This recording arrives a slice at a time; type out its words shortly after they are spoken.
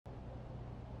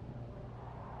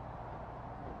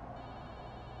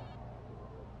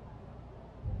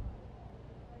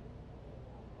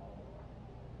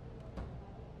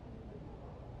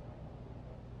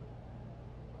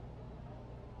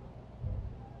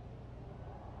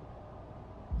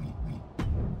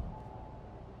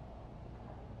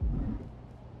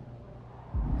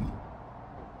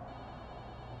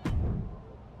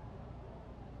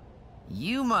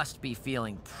You must be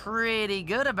feeling pretty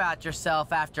good about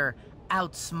yourself after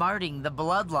outsmarting the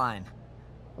Bloodline.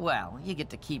 Well, you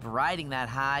get to keep riding that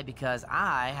high because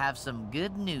I have some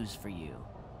good news for you.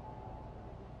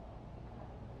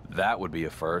 That would be a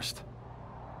first.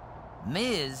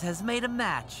 Miz has made a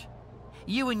match.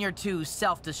 You and your two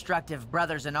self-destructive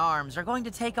brothers-in-arms are going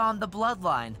to take on the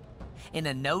Bloodline in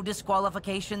a no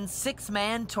disqualification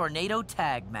 6-man tornado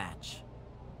tag match.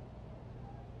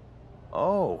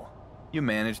 Oh, you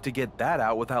managed to get that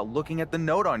out without looking at the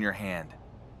note on your hand.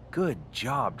 Good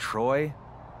job, Troy.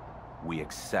 We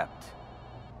accept.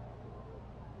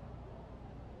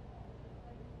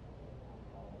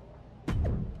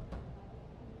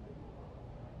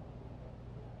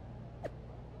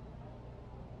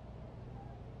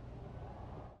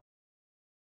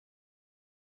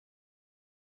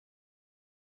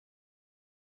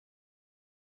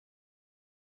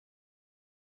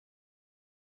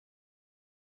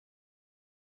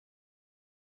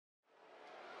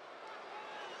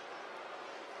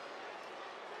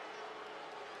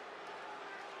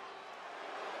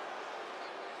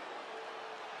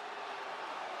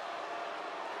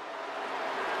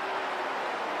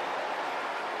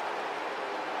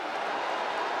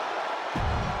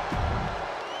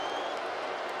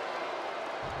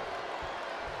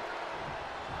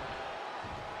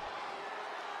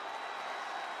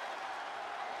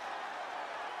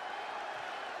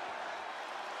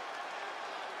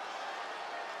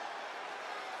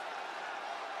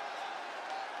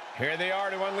 Here they are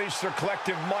to unleash their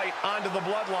collective might onto the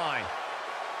Bloodline.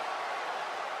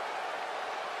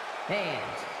 And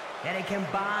at a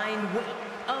combined weight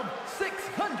of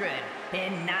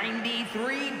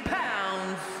 693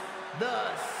 pounds,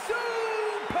 the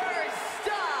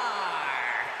Superstar,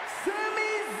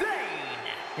 Sami Zayn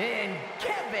and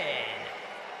Kevin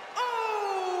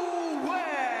Owens.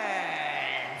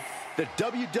 The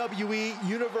WWE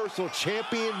Universal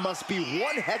Champion must be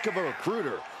one heck of a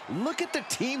recruiter. Look at the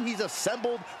team he's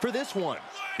assembled for this one.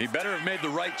 He better have made the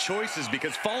right choices,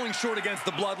 because falling short against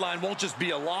the Bloodline won't just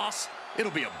be a loss,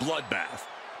 it'll be a bloodbath.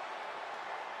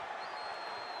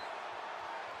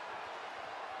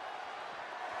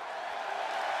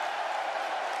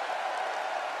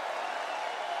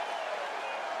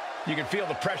 You can feel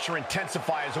the pressure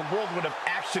intensify as a whirlwind of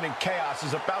action and chaos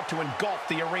is about to engulf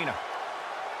the arena.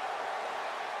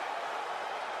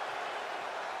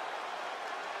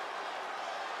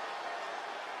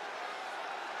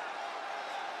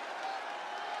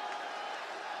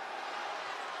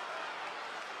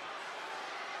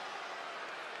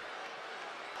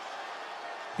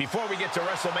 Before we get to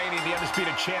WrestleMania, the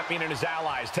Undisputed Champion and his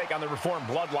allies take on the Reformed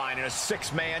Bloodline in a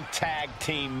 6-man tag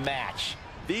team match.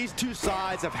 These two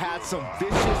sides have had some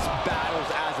vicious battles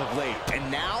as of late,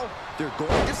 and now they're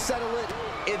going to settle it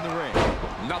in the ring.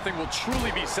 Nothing will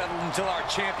truly be settled until our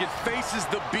champion faces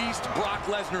the beast Brock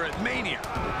Lesnar at Mania.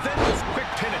 Then this quick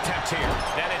pin attempt here.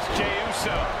 That is Jey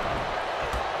Uso.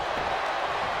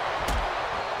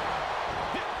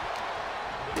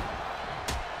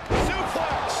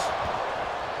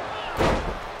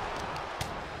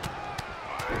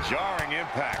 Jarring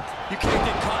impact. You can't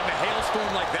get caught in a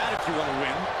hailstorm like that if you want to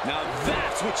win. Now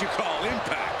that's what you call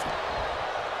impact.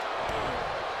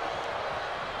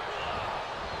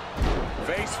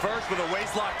 Face first with a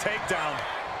waistlock takedown.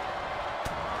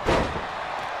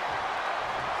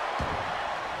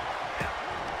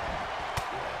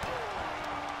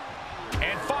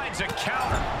 And finds a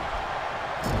counter.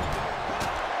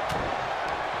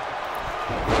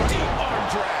 Deep arm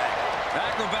drag.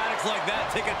 Acrobatics like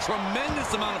that take a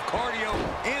tremendous amount of cardio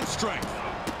and strength.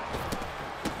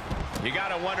 You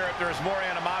gotta wonder if there's more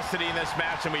animosity in this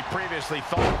match than we previously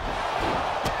thought.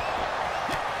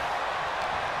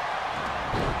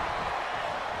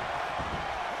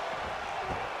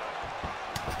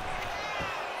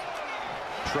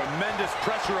 Tremendous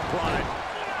pressure applied.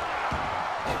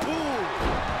 Ooh.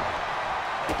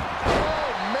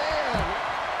 Oh, man.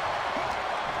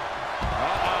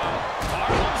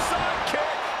 Harlem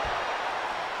sidekick.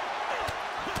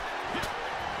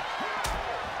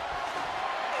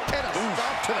 And a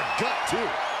stop to the gut, too.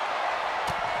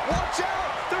 Watch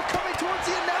out! They're coming towards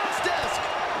the announce desk.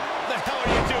 What the hell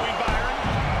are you doing, Byron?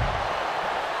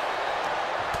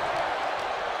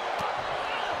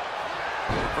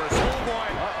 For a schoolboy.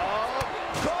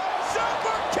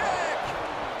 Super kick.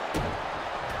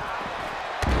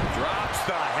 Drops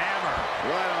the hammer.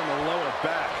 Right on the lower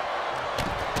back.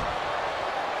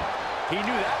 He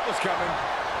knew that was coming.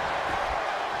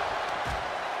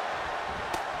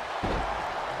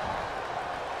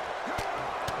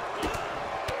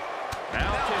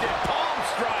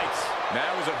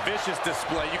 vicious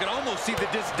display. You can almost see the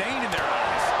disdain in their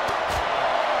eyes.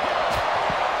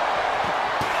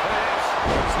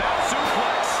 Snap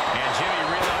suplex. And Jimmy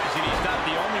realizing he's not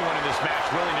the only one in this match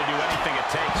willing to do anything it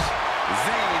takes.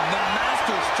 Zayn, the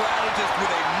master strategist with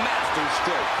a master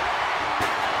stroke.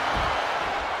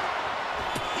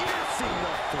 Piercing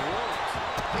the throat.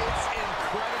 It's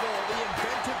incredible, the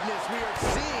inventiveness we are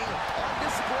seeing on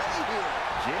display here.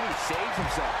 Jimmy saves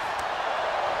himself.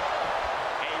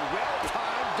 A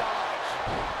well-timed dodge.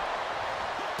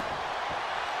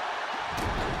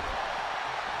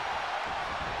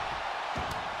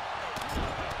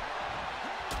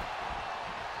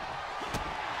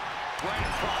 Right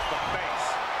across the face.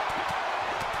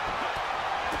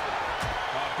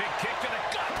 A big kick to the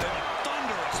gut. And a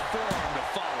thunderous forearm to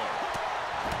follow.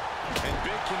 And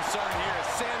big concern here is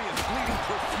Sami is bleeding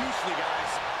profusely,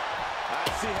 guys. I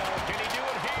see how. Can he do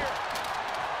it here?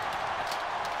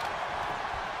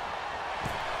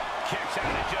 Kicks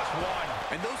out at just one.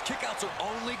 And those kickouts are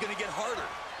only going to get harder.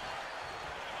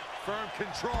 Firm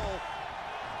control.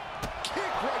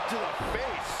 Kick right to the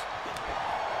face.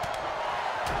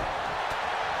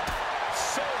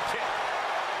 Soul kick.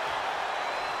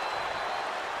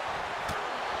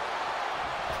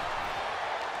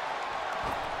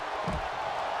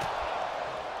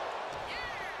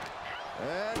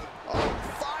 And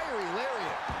fiery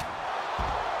lariat.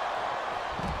 Oh,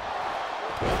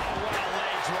 what a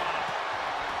leg drop.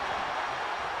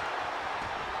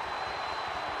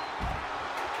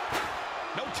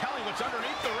 No telling what's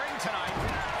underneath the ring tonight.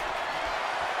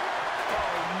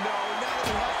 Oh no, now that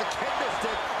he has the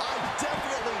candlestick, I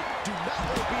definitely do not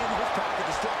want to be in his path of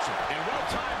destruction. And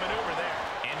well-timed maneuver there.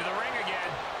 Into the ring again.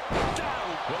 Down.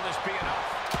 Will this be enough?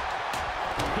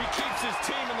 He keeps his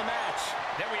team in the match.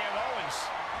 Then we have Owens.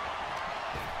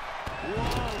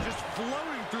 Whoa, just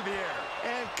floating through the air.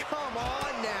 And come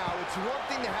on now, it's one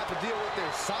thing to have to deal with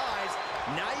their size.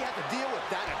 Now you have to deal with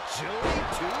that agility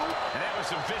too. And that was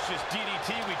some vicious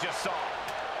DDT we just saw.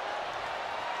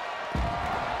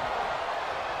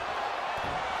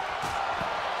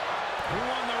 Who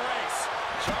won the race?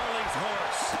 Charlie's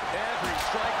horse. Every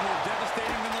strike more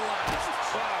devastating than the last.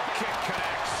 Oh, kick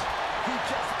connects. He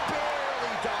just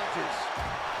barely dodges.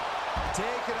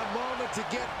 Taking a moment to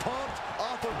get pumped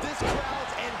off of this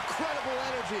crowd's incredible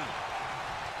energy.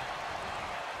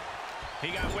 He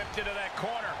got whipped into that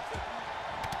corner.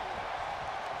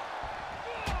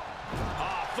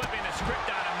 Oh, flipping the script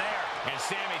on him there. And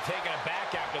Sami taking it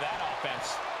back after that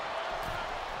offense.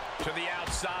 To the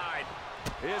outside.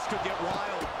 This could get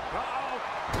wild. Uh-oh.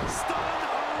 Stun,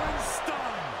 Owens,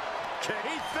 stun.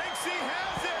 He thinks he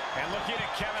has it. And looking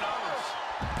at Kevin Owens.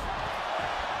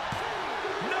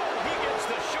 No, he gets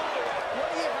the shoulder. What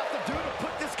do you have to do to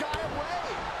put this guy away?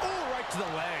 Ooh, right to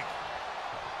the leg.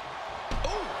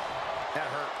 Ooh, that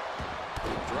hurt.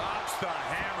 Drops the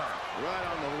hammer. Right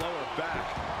on the lower back.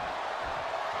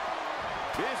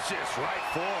 Vicious right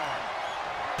forearm.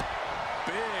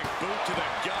 Big boot to the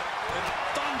gut and a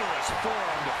thunderous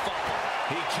forearm to follow.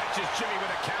 He catches Jimmy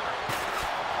with a counter.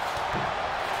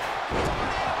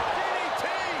 DDT,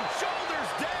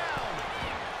 shoulders down.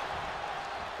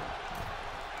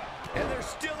 And they're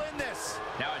still in this.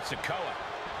 Now it's Sikoa.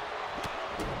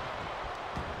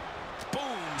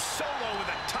 Boom, Solo with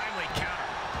a timely counter.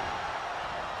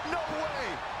 No way.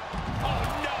 Oh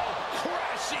no,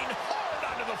 crashing hard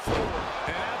onto the floor.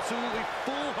 An absolutely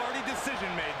foolhardy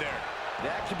decision made there.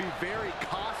 That could be very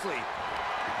costly.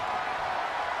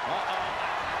 Uh-oh.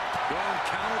 Going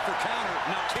counter for counter.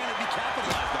 Now can it be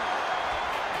capitalized on?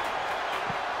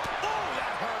 Oh,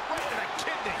 that hurt right to the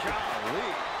kidney.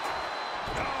 Golly.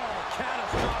 Oh,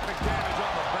 catastrophic damage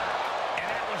on the back. And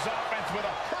that was offense with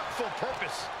a hurtful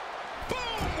purpose.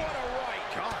 Boom, what a right.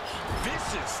 Gosh,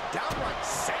 vicious, downright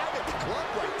savage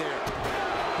glove right there.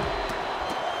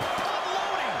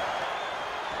 Unloading.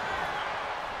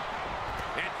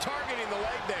 And targeting the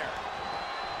leg there.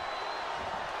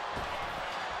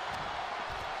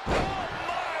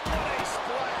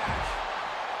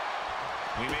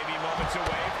 We may be moments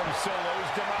away from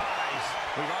Solo's demise.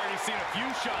 We've already seen a few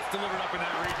shots delivered up in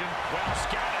that region. Well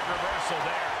scattered reversal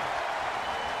there.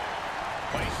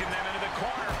 Placing them into the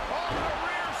corner. Oh, a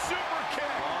rear super kick.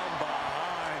 From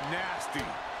behind, nasty.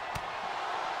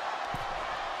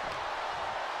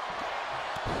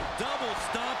 Double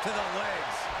stomp to the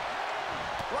legs.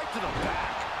 Right to the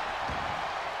back.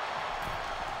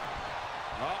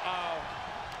 Uh-oh.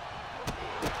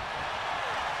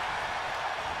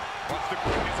 What's the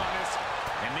quickness on this?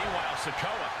 And meanwhile,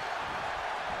 Sikoa.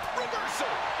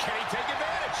 Reversal. Can he take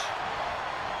advantage?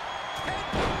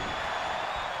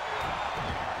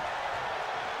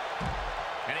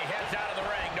 And he heads out of the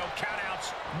ring. No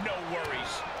countouts, no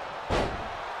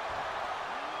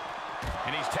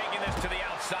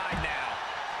outside now.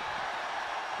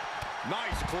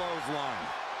 Nice clothesline.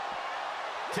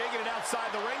 Taking it outside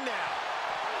the ring now.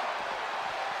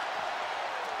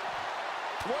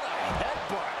 What a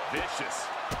headbutt. Vicious.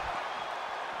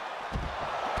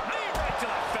 Knee right to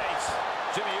the face.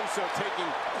 Jimmy Uso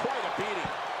taking quite a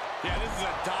beating. Yeah, this is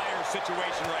a dire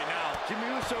situation right now.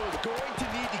 Jimmy Uso is going to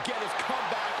need to get his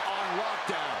comeback on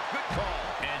lockdown. Good call.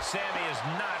 And Sami is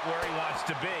not where he wants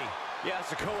to be. Yeah,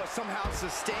 Sikoa somehow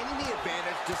sustaining the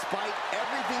advantage despite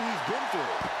everything he's been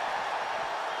through.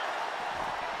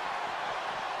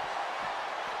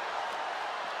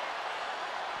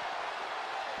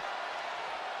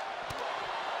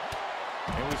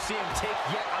 And we see him take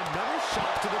yet another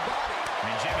shot to the body.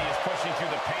 And Jimmy is pushing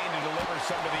through the pain to deliver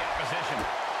some to the opposition.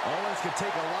 Owens can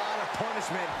take a lot of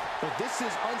punishment, but this is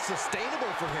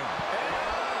unsustainable for him.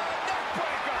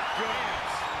 Neckbreaker! Good.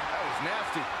 That was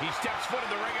nasty. He steps foot in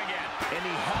the ring again. And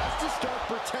he has to start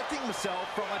protecting himself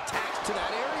from attacks to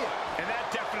that area. And that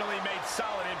definitely made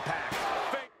solid impact.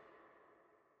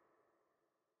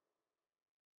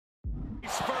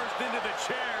 He's first into the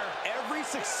chair. Every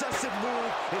successive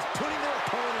move is putting their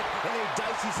opponent in a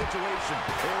dicey situation.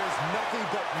 There is nothing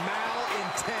but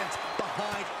malintent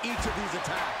behind each of these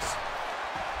attacks.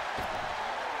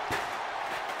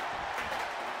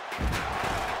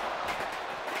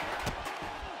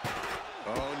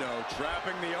 Oh no,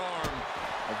 trapping the arm.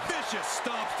 A vicious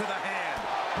stomp to the hand.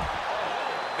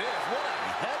 Oh, what a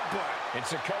headbutt. And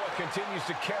Sikoa continues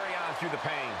to carry on through the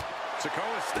pain.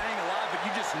 Sikoa's staying alive, but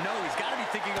you just know he's got to be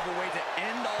thinking of a way to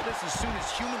end all this as soon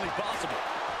as humanly possible.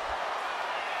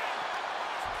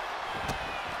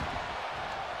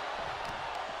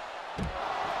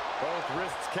 Both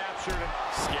wrists captured, and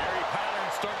scary pattern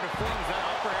starting to form as that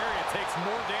upper area takes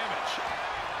more damage.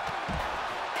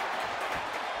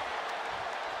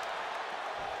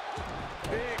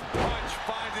 Big punch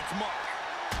finds its mark.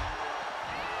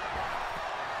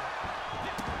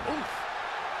 Oof.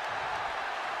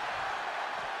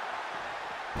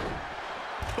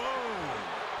 Boom.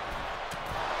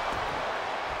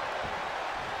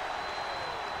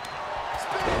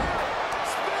 Spear.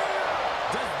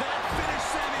 Does that finish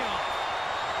Sami off?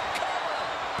 Cover.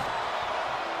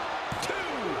 2.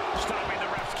 Stopping the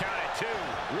ref's count at 2.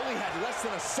 Really had less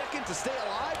than a second to stay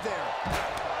alive there.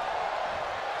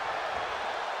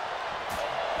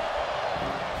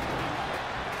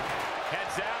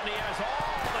 Heads out, and he has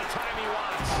all the time he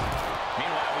wants.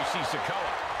 Meanwhile, we see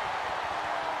Sikoa.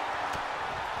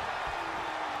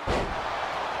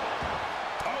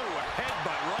 Oh, a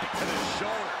headbutt right to the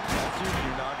shoulder. That's you,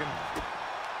 Noggin.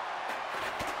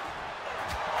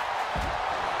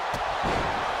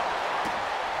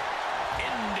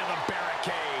 Into the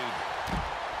barricade.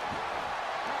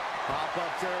 Pop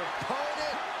up to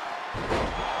opponent.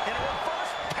 And a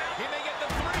reverse pound. He may get the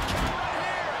 3 count right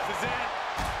here. This is it.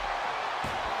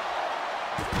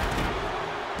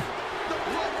 The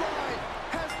Bloodline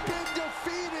has been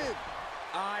defeated.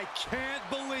 I can't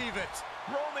believe it.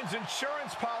 Roman's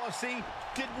insurance policy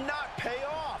did not pay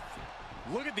off.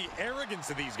 Look at the arrogance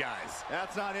of these guys.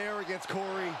 That's not arrogance,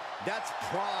 Corey. That's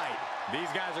pride. These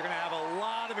guys are going to have a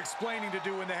lot of explaining to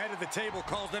do when the head of the table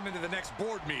calls them into the next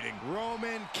board meeting.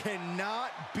 Roman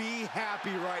cannot be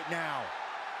happy right now.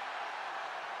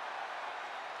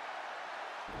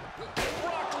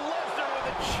 Brock Lesnar with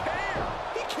a chair.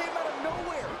 He came out of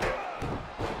nowhere.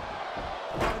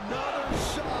 Another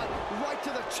shot right to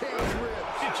the champ's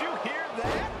ribs. Did you hear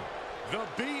that? The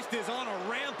Beast is on a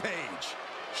rampage.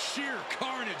 Sheer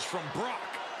carnage from Brock.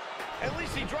 At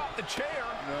least he dropped the chair.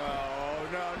 No.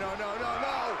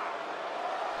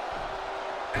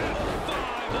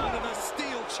 F5 onto the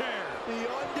steel chair. The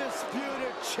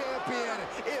Undisputed Champion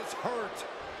is hurt.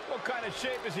 What kind of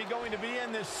shape is he going to be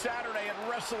in this Saturday at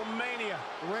WrestleMania?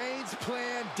 Reigns'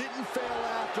 plan didn't fail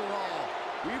after all.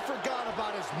 We forgot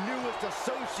about his newest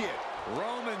associate.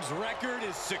 Roman's record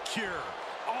is secure.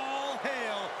 All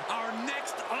hail our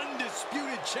next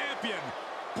Undisputed Champion,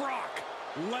 Brock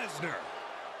Lesnar.